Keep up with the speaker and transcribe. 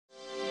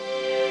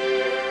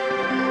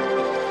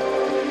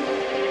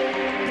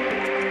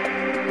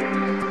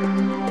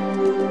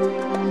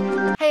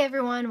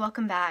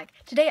welcome back.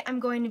 Today I'm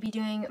going to be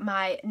doing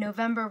my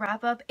November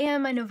wrap-up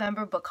and my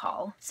November book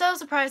haul. So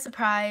surprise,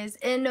 surprise,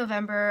 in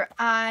November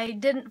I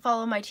didn't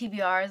follow my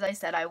TBR as I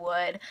said I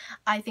would.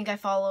 I think I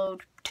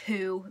followed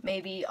 2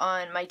 maybe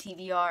on my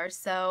TBR,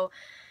 so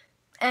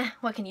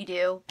what can you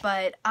do?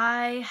 But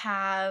I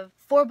have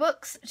 4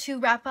 books to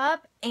wrap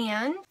up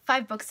and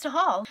 5 books to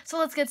haul. So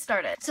let's get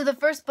started. So the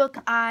first book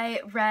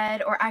I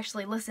read, or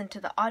actually listened to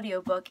the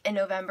audiobook in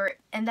November,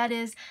 and that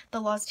is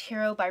The Lost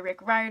Hero by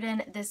Rick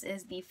Riordan. This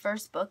is the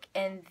first book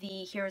in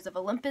the Heroes of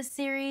Olympus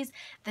series.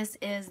 This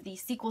is the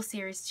sequel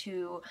series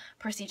to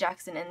Percy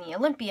Jackson and the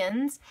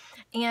Olympians,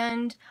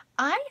 and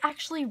I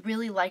actually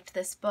really liked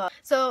this book.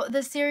 So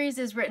the series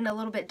is written a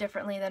little bit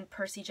differently than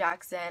Percy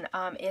Jackson.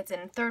 It's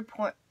in third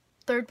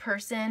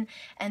person,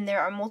 and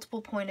there are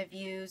multiple point of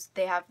views.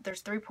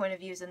 There's 3 point of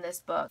views in this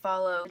book.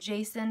 Follow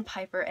Jason,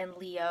 Piper, and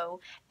Leo,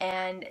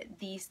 and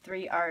these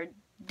 3 are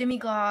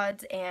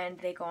demigods and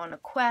they go on a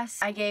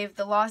quest. I gave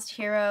The Lost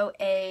Hero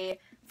a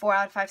 4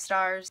 out of 5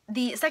 stars.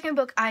 The second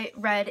book I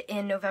read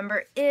in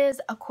November is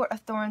A Court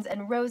of Thorns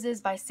and Roses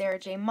by Sarah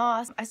J.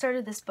 Maas. I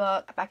started this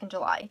book back in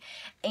July,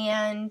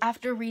 and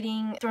after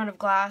reading Throne of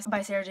Glass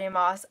by Sarah J.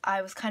 Maas,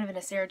 I was kind of in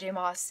a Sarah J.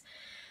 Maas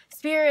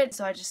spirit,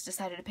 so I just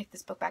decided to pick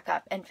this book back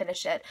up and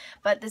finish it.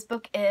 But this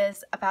book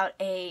is about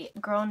a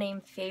girl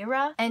named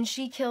Feyre, and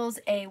she kills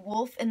a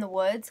wolf in the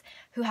woods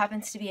who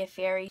happens to be a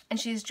fairy, and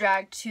she's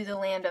dragged to the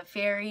land of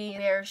fairy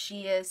where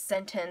she is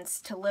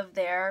sentenced to live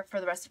there for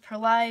the rest of her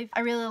life. I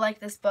really liked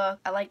this book.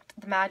 I liked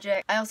the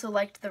magic. I also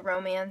liked the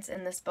romance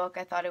in this book.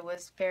 I thought it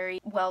was very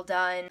well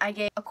done. I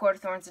gave A Court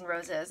of Thorns and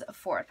Roses a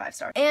 4 out of 5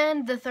 stars.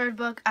 And the third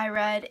book I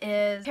read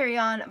is Carry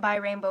On by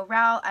Rainbow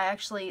Rowell.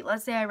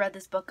 Let's say I read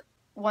this book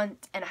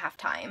 1.5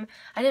 times.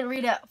 I didn't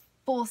read it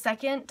full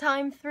second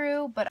time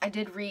through, but I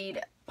did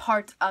read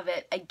parts of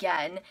it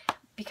again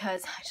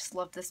because I just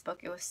loved this book.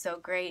 It was so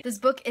great. This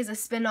book is a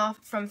spin-off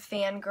from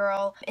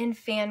Fangirl. In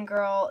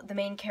Fangirl, the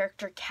main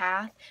character,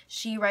 Kath,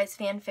 she writes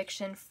fan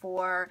fiction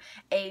for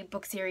a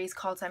book series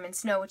called Simon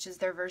Snow, which is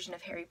their version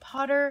of Harry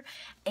Potter,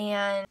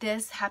 and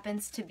this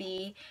happens to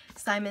be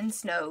Simon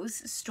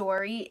Snow's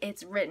story.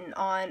 It's written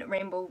on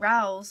Rainbow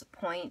Rowell's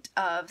point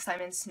of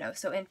Simon Snow.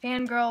 So in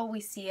Fangirl,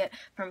 we see it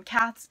from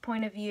Kath's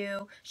point of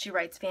view. She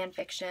writes fan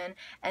fiction,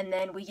 and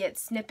then we get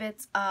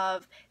snippets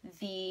of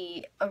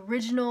the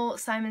original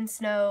Simon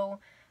Snow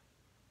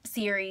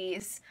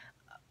series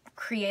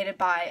created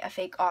by a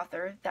fake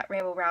author that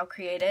Rainbow Rowell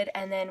created,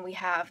 and then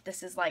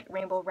this is like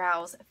Rainbow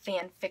Rowell's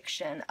fan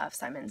fiction of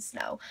Simon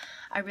Snow.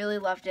 I really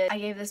loved it. I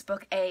gave this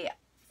book a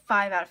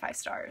 5 out of 5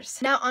 stars.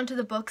 Now onto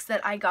the books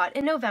that I got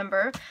in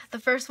November. The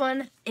first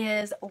one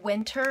is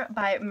Winter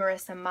by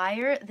Marissa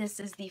Meyer. This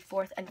is the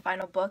 4th and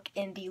final book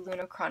in the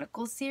Lunar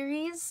Chronicles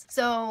series.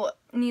 So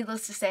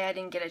needless to say, I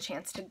didn't get a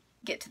chance to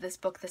get to this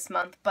book this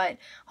month, but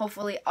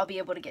hopefully I'll be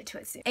able to get to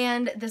it soon.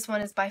 And this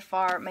one is by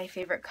far my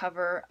favorite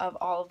cover of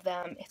all of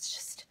them.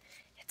 It's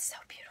so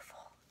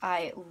beautiful.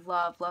 I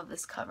love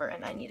this cover,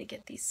 and I need to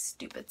get these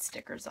stupid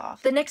stickers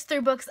off. The next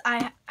 3 books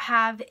I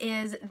have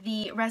is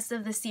the rest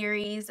of the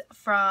series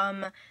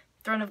from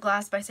Throne of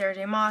Glass by Sarah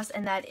J. Maas,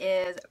 and that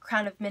is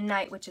Crown of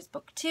Midnight, which is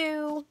book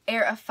 2,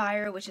 Heir of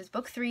Fire, which is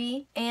book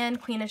 3,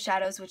 and Queen of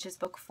Shadows, which is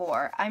book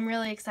 4. I'm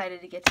really excited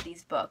to get to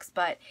these books,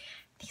 but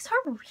these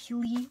are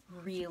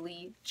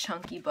really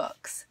chunky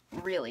books.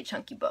 Really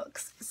chunky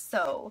books.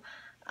 So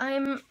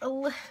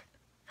I'll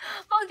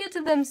get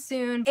to them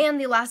soon.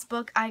 And the last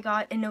book I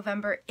got in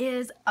November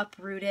is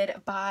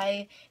Uprooted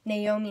by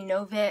Naomi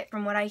Novik.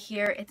 From what I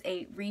hear, it's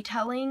a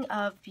retelling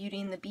of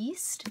Beauty and the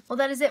Beast. Well,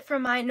 that is it for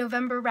my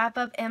November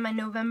wrap-up and my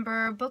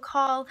November book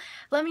haul.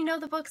 Let me know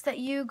the books that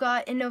you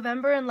got in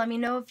November, and let me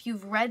know if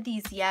you've read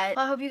these yet.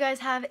 Well, I hope you guys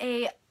have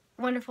a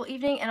wonderful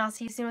evening, and I'll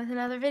see you soon with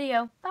another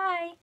video. Bye!